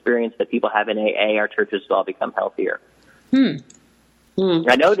kind of experience that people have in AA, our churches will all become healthier.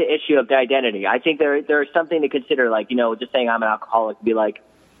 I know the issue of the identity. I think there is something to consider, just saying I'm an alcoholic would be like,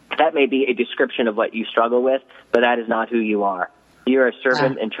 that may be a description of what you struggle with, but that is not who you are. You're a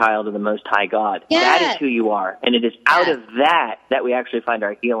servant and child of the Most High God. Yes. That is who you are. And it is out of that we actually find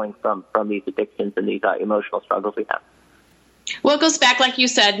our healing from these addictions and these emotional struggles we have. Well, it goes back, like you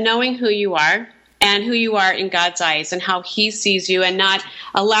said, knowing who you are and who you are in God's eyes and how He sees you, and not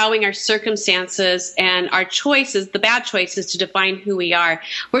allowing our circumstances and our choices, the bad choices, to define who we are.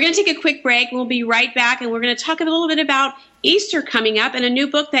 We're going to take a quick break. We'll be right back, and we're going to talk a little bit about Easter coming up and a new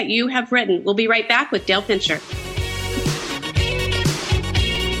book that you have written. We'll be right back with Dale Fincher.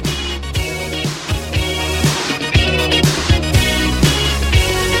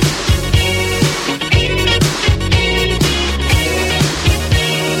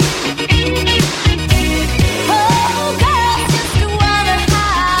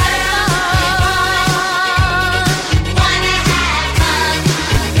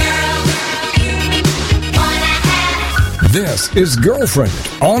 This is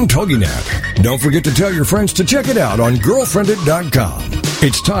Girlfriended on TogiNet. Don't forget to tell your friends to check it out on girlfriended.com.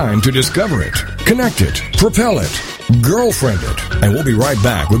 It's time to discover it, connect it, propel it. Girlfriended. And we'll be right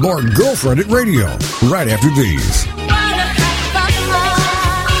back with more Girlfriended Radio right after these.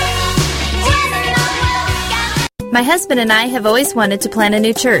 My husband and I have always wanted to plant a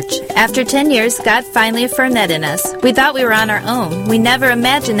new church. After 10 years, God finally affirmed that in us. We thought we were on our own. We never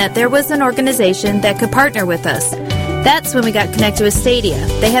imagined that there was an organization that could partner with us. That's when we got connected with Stadia.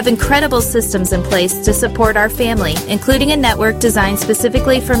 They have incredible systems in place to support our family, including a network designed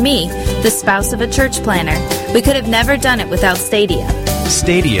specifically for me, the spouse of a church planner. We could have never done it without Stadia.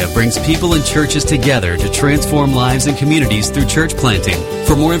 Stadia brings people and churches together to transform lives and communities through church planting.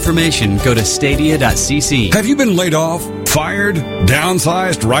 For more information, go to stadia.cc. Have you been laid off, fired,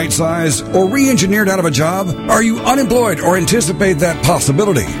 downsized, right-sized, or re-engineered out of a job? Are you unemployed or anticipate that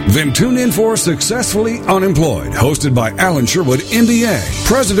possibility? Then tune in for Successfully Unemployed, hosted by Alan Sherwood, MBA,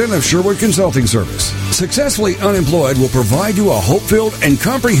 president of Sherwood Consulting Service. Successfully Unemployed will provide you a hope-filled and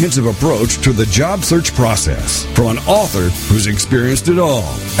comprehensive approach to the job search process from an author who's experienced it all.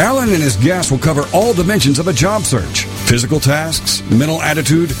 Alan and his guests will cover all dimensions of a job search. physical tasks, mental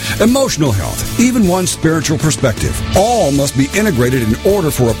attitude, emotional health, even one's spiritual perspective. All must be integrated in order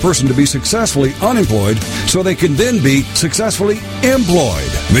for a person to be successfully unemployed so they can then be successfully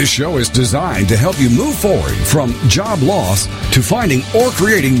employed. This show is designed to help you move forward from job loss to finding or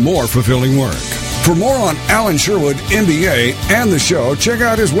creating more fulfilling work. For more on Alan Sherwood, MBA, and the show, check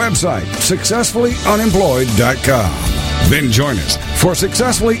out his website, successfullyunemployed.com. Then join us for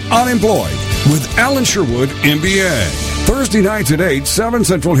Successfully Unemployed with Alan Sherwood, MBA. Thursday nights at 8, 7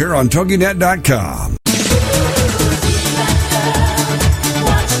 Central here on TogiNet.com.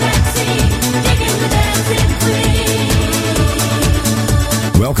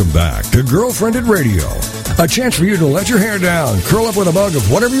 Welcome back to Girlfriended Radio. A chance for you to let your hair down, curl up with a mug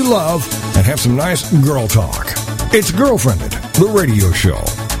of whatever you love, and have some nice girl talk. It's Girlfriended, the radio show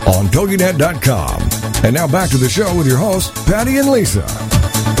on TogiNet.com. And now back to the show with your hosts, Patty and Lisa.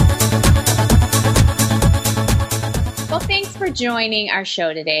 Well, thanks for joining our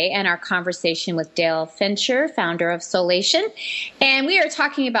show today and our conversation with Dale Fincher, founder of Solation. And we are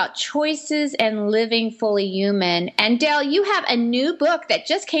talking about choices and living fully human. And Dale, you have a new book that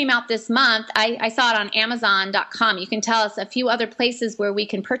just came out this month. I saw it on Amazon.com. You can tell us a few other places where we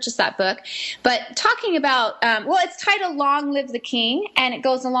can purchase that book. But talking about, it's titled Long Live the King, and it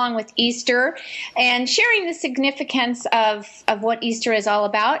goes along with Easter and sharing the significance of what Easter is all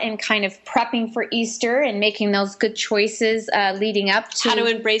about and kind of prepping for Easter and making those good choices leading up to how to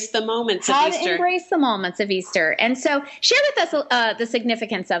embrace the moments of Easter. How to embrace the moments of Easter. And so share with us the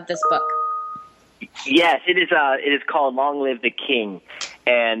significance of this book. Yes, it is called Long Live the King.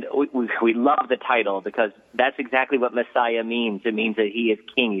 And we love the title because that's exactly what Messiah means. It means that he is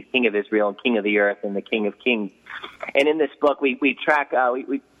king. He's king of Israel, king of the earth, and the king of kings. And in this book, we track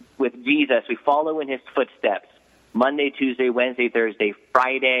with Jesus. We follow in his footsteps. Monday, Tuesday, Wednesday, Thursday,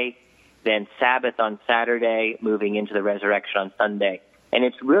 Friday, then Sabbath on Saturday, moving into the resurrection on Sunday. And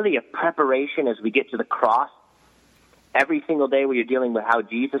it's really a preparation as we get to the cross. Every single day where you're dealing with how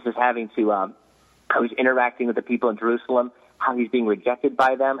Jesus is having to, how he's interacting with the people in Jerusalem, how he's being rejected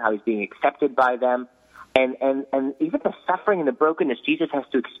by them, how he's being accepted by them, and even the suffering and the brokenness Jesus has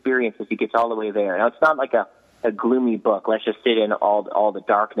to experience as he gets all the way there. Now, it's not like a gloomy book. Let's just sit in all the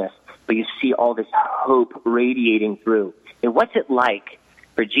darkness, but you see all this hope radiating through. And what's it like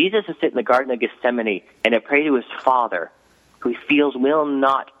for Jesus to sit in the Garden of Gethsemane and to pray to his Father, who he feels will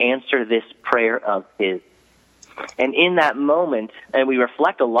not answer this prayer of his? And in that moment, and we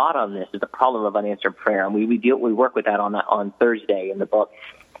reflect a lot on this, is the problem of unanswered prayer, and we work with that on Thursday in the book.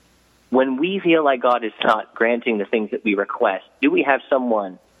 When we feel like God is not granting the things that we request, do we have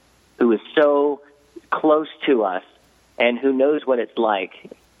someone who is so close to us and who knows what it's like?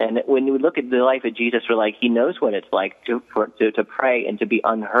 And when we look at the life of Jesus, we're like, he knows what it's like to pray and to be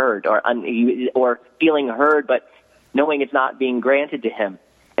unheard or feeling heard, but knowing it's not being granted to him,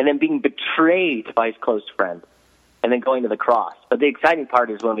 and then being betrayed by his close friend, and then going to the cross. But the exciting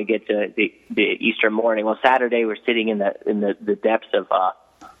part is when we get to the Easter morning. Well, Saturday we're sitting in the depths of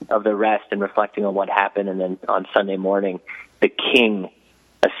the rest and reflecting on what happened, and then on Sunday morning, the King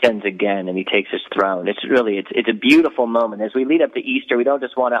ascends again and he takes his throne. It's a beautiful moment. As we lead up to Easter, we don't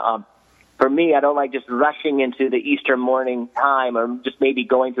just want to, for me, I don't like just rushing into the Easter morning time or just maybe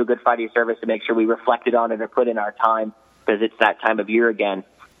going to a Good Friday service to make sure we reflected on it or put in our time because it's that time of year again.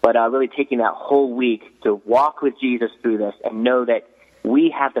 But really taking that whole week to walk with Jesus through this and know that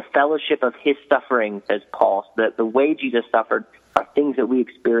we have the fellowship of his suffering, says Paul. The way Jesus suffered are things that we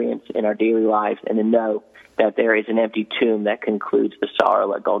experience in our daily lives, and to know that there is an empty tomb that concludes the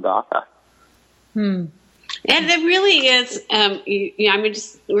sorrow at Golgotha. And it really is,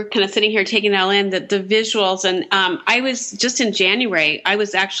 we're kind of sitting here taking that all in, the visuals. And I was just in January, I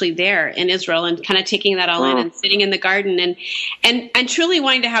was actually there in Israel and kind of taking that all in and sitting in the garden and truly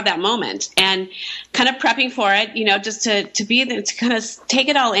wanting to have that moment and kind of prepping for it, just to be there, to kind of take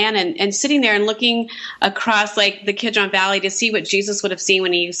it all in and sitting there and looking across like the Kidron Valley to see what Jesus would have seen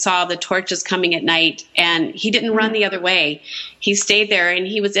when he saw the torches coming at night. And he didn't run the other way. He stayed there, and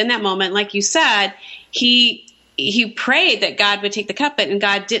he was in that moment, like you said. He prayed that God would take the cup, and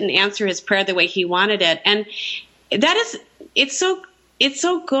God didn't answer his prayer the way he wanted it. And it's so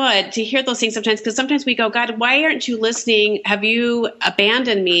good to hear those things sometimes, because sometimes we go, God, why aren't you listening? Have you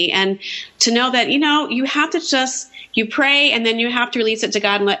abandoned me? And to know that, you have to you pray, and then you have to release it to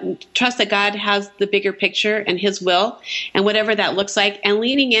God and trust that God has the bigger picture and his will and whatever that looks like, and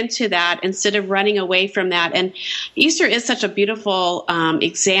leaning into that instead of running away from that. And Easter is such a beautiful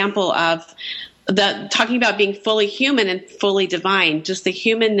example of talking about being fully human and fully divine, just the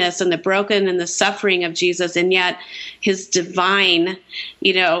humanness and the broken and the suffering of Jesus, and yet his divine,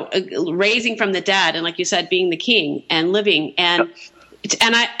 raising from the dead, and like you said, being the king and living. And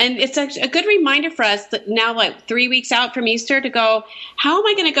it's a good reminder for us that now, like 3 weeks out from Easter, to go, how am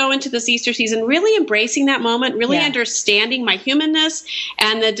I going to go into this Easter season really embracing that moment, really understanding my humanness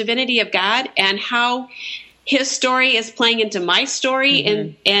and the divinity of God, and how his story is playing into my story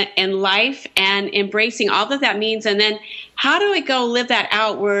in life, and embracing all that means. And then how do I go live that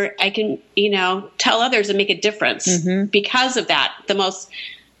out where I can, tell others and make a difference because of that,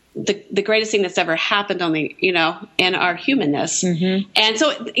 the greatest thing that's ever happened on the, in our humanness. And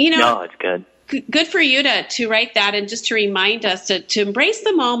so, no, it's good. Good for you to write that, and just to remind us to embrace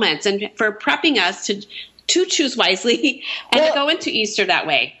the moments, and for prepping us to choose wisely and to go into Easter that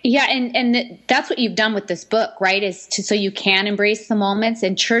way. Yeah, and that's what you've done with this book, right? Is so you can embrace the moments,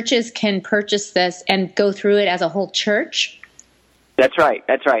 and churches can purchase this and go through it as a whole church. That's right.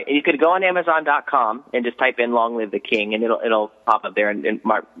 And you could go on Amazon.com and just type in "Long Live the King," and it'll pop up there. And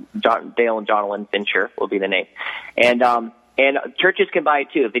Dale and Jonathan Fincher will be the name. And churches can buy it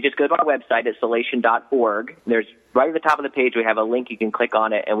too. If they just go to our website at salation.org, there's right at the top of the page, we have a link. You can click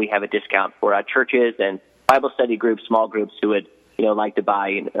on it, and we have a discount for churches and Bible study groups, small groups who would like to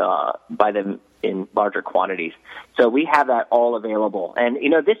buy them in larger quantities. So we have that all available. And,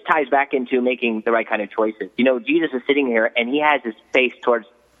 this ties back into making the right kind of choices. Jesus is sitting here, and he has his face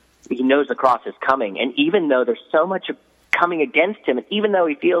he knows the cross is coming. And even though there's so much coming against him, and even though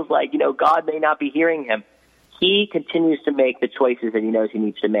he feels like, God may not be hearing him, he continues to make the choices that he knows he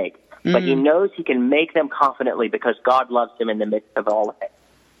needs to make. But he knows he can make them confidently because God loves him in the midst of all of it.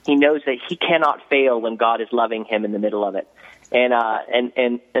 He knows that he cannot fail when God is loving him in the middle of it. And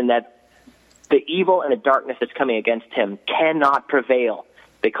that the evil and the darkness that's coming against him cannot prevail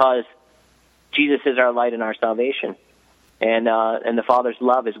because Jesus is our light and our salvation. And the Father's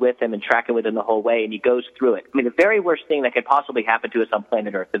love is with him and tracking with him the whole way, and he goes through it. I mean, the very worst thing that could possibly happen to us on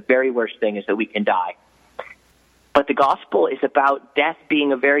planet Earth, the very worst thing is that we can die. But the gospel is about death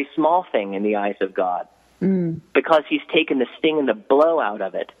being a very small thing in the eyes of God. Because he's taken the sting and the blow out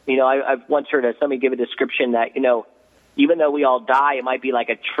of it. I've once heard somebody give a description that, even though we all die, it might be like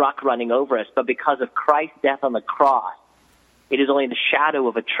a truck running over us, but because of Christ's death on the cross, it is only the shadow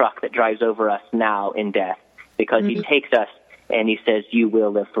of a truck that drives over us now in death, because he takes us and he says, you will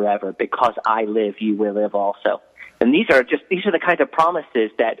live forever. Because I live, you will live also. And these are the kinds of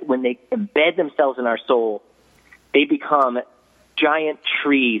promises that when they embed themselves in our soul, they become giant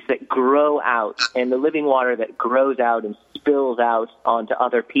trees that grow out, and the living water that grows out and spills out onto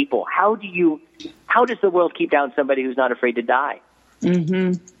other people. How does the world keep down somebody who's not afraid to die?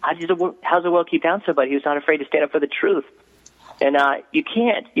 How's the world keep down somebody who's not afraid to stand up for the truth? And you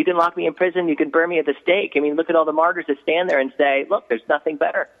can't. You can lock me in prison. You can burn me at the stake. I mean, look at all the martyrs that stand there and say, look, there's nothing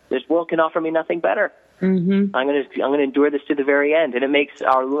better. This world can offer me nothing better. I'm going to endure this to the very end. And it makes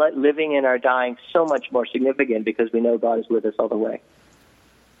our living and our dying so much more significant because we know God is with us all the way.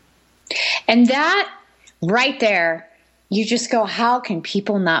 And that right there, you just go, how can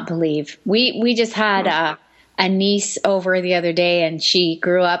people not believe? We just had a niece over the other day, and she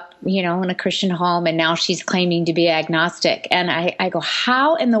grew up, in a Christian home, and now she's claiming to be agnostic. And I go,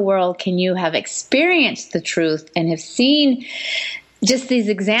 how in the world can you have experienced the truth and have seen just these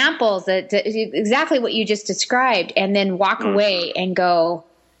examples that exactly what you just described, and then walk away and go,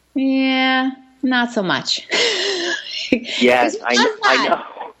 yeah, not so much. Yes, I know.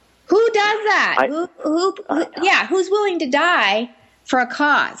 Who does that? Who's willing to die for a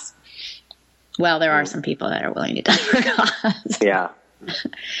cause? Well, there are some people that are willing to die for a cause. Yeah,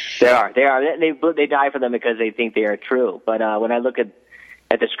 there are. They die for them because they think they are true. But when I look at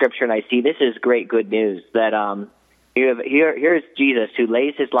the scripture and I see this is great good news that here's Jesus who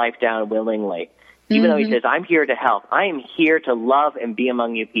lays his life down willingly. Even though he says, I'm here to help. I am here to love and be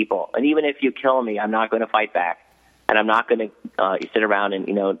among you people. And even if you kill me, I'm not going to fight back. And I'm not going to sit around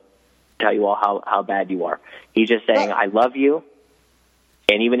and, tell you all how bad you are. He's just saying, I love you.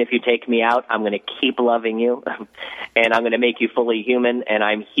 And even if you take me out, I'm going to keep loving you. And I'm going to make you fully human. And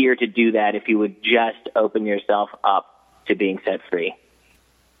I'm here to do that if you would just open yourself up to being set free.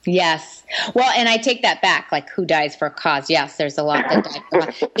 Yes. Well, and I take that back, like who dies for a cause? Yes, there's a lot that die for a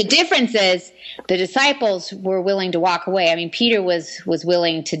cause. The difference is the disciples were willing to walk away. I mean, Peter was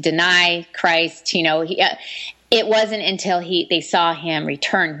willing to deny Christ. It wasn't until they saw him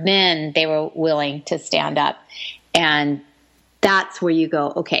return, then they were willing to stand up. And that's where you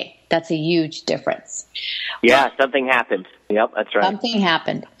go, okay, that's a huge difference. Yeah, something happened. Yep, that's right. Something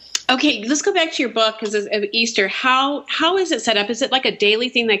happened. Okay, let's go back to your book because of Easter. How is it set up? Is it like a daily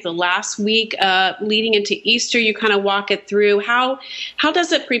thing, like the last week leading into Easter? You kind of walk it through. How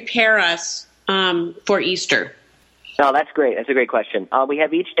does it prepare us for Easter? No, that's great. That's a great question. We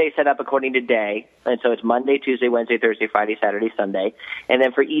have each day set up according to day, and so it's Monday, Tuesday, Wednesday, Thursday, Friday, Saturday, Sunday. And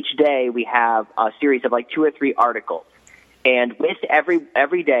then for each day, we have a series of like 2 or 3 articles. And with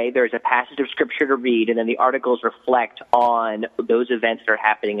every day, there's a passage of Scripture to read, and then the articles reflect on those events that are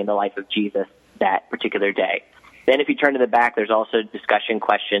happening in the life of Jesus that particular day. Then if you turn to the back, there's also discussion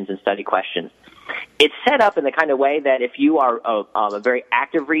questions and study questions. It's set up in the kind of way that if you are a very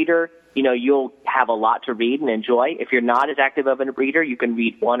active reader, you'll have a lot to read and enjoy. If you're not as active of a reader, you can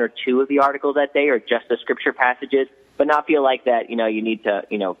read 1 or 2 of the articles that day or just the Scripture passages, but not feel like that, you need to,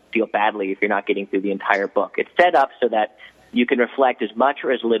 feel badly if you're not getting through the entire book. It's set up so that you can reflect as much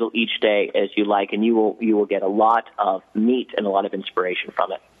or as little each day as you like, and you will get a lot of meat and a lot of inspiration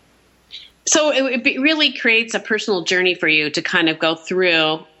from it. So it really creates a personal journey for you to kind of go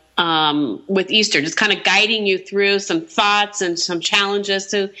through with Easter, just kind of guiding you through some thoughts and some challenges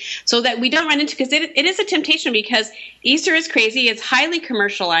so that we don't run into, because it is a temptation, because Easter is crazy. It's highly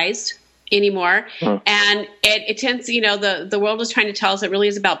commercialized anymore. And it tends, the world is trying to tell us it really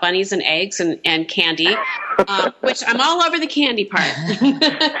is about bunnies and eggs and candy, which I'm all over the candy part.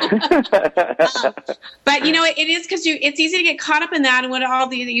 But, it is because it's easy to get caught up in that and what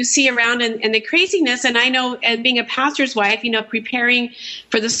all you see around and the craziness. And I know, as being a pastor's wife, preparing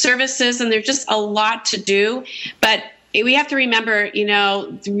for the services, and there's just a lot to do. But we have to remember,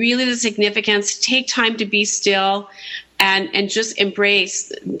 really the significance, take time to be still, and just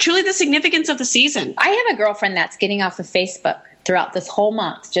embrace truly the significance of the season. I have a girlfriend that's getting off of Facebook throughout this whole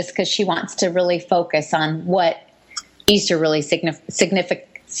month just because she wants to really focus on what Easter really signifies.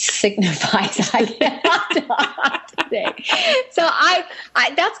 I cannot talk today. So I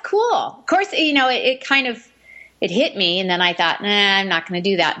that's cool. Of course, it kind of hit me, and then I thought, I'm not going to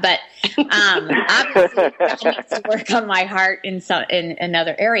do that. But obviously, I need to work on my heart in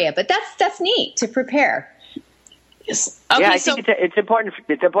another area. But that's neat to prepare. Yes. Okay, I think it's important.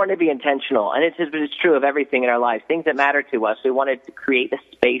 It's important to be intentional, and it's true of everything in our lives. Things that matter to us, we want to create the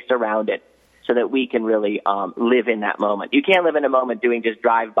space around it so that we can really live in that moment. You can't live in a moment doing just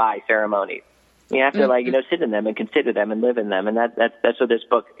drive-by ceremonies. You have to sit in them and consider them and live in them, and that's what this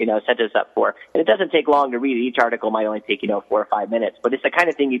book set us up for. And it doesn't take long to read. Each article might only take 4 or 5 minutes, but it's the kind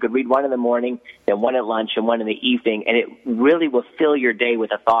of thing you could read 1 in the morning, then 1 at lunch, and 1 in the evening, and it really will fill your day with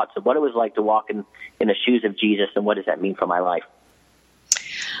the thoughts of what it was like to walk in the shoes of Jesus, and what does that mean for my life.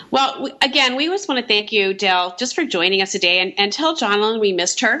 Well, again, we just want to thank you, Dale, just for joining us today, and tell Jonalyn we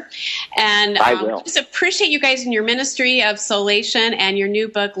missed her. And I will. Just appreciate you guys in your ministry of Solation and your new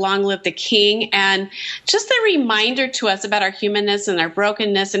book, Long Live the King, and just a reminder to us about our humanness and our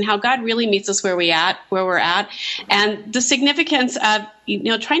brokenness and how God really meets us where we're at, and the significance of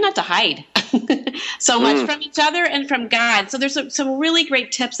try not to hide so much from each other and from God. So there's some really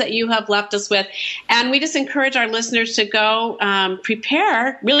great tips that you have left us with. And we just encourage our listeners to go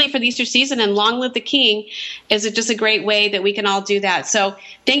prepare really for the Easter season, and Long Live the King is just a great way that we can all do that. So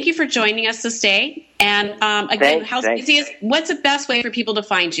thank you for joining us this day. And again, what's the best way for people to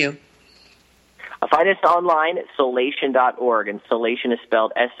find you? Find us online at solation.org, and Solation is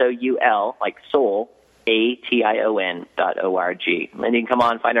spelled S-O-U-L, like soul, ATION.org. And you can come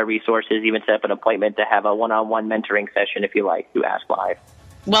on, find our resources, even set up an appointment to have a one-on-one mentoring session if you like, through Ask Live.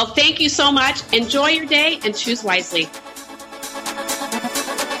 Well, thank you so much. Enjoy your day and choose wisely.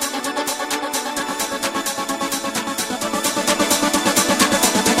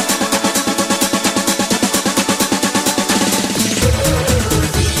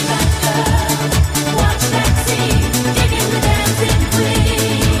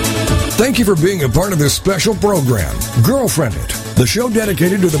 Thank you for being a part of this special program, Girlfriended, the show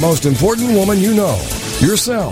dedicated to the most important woman you know, yourself.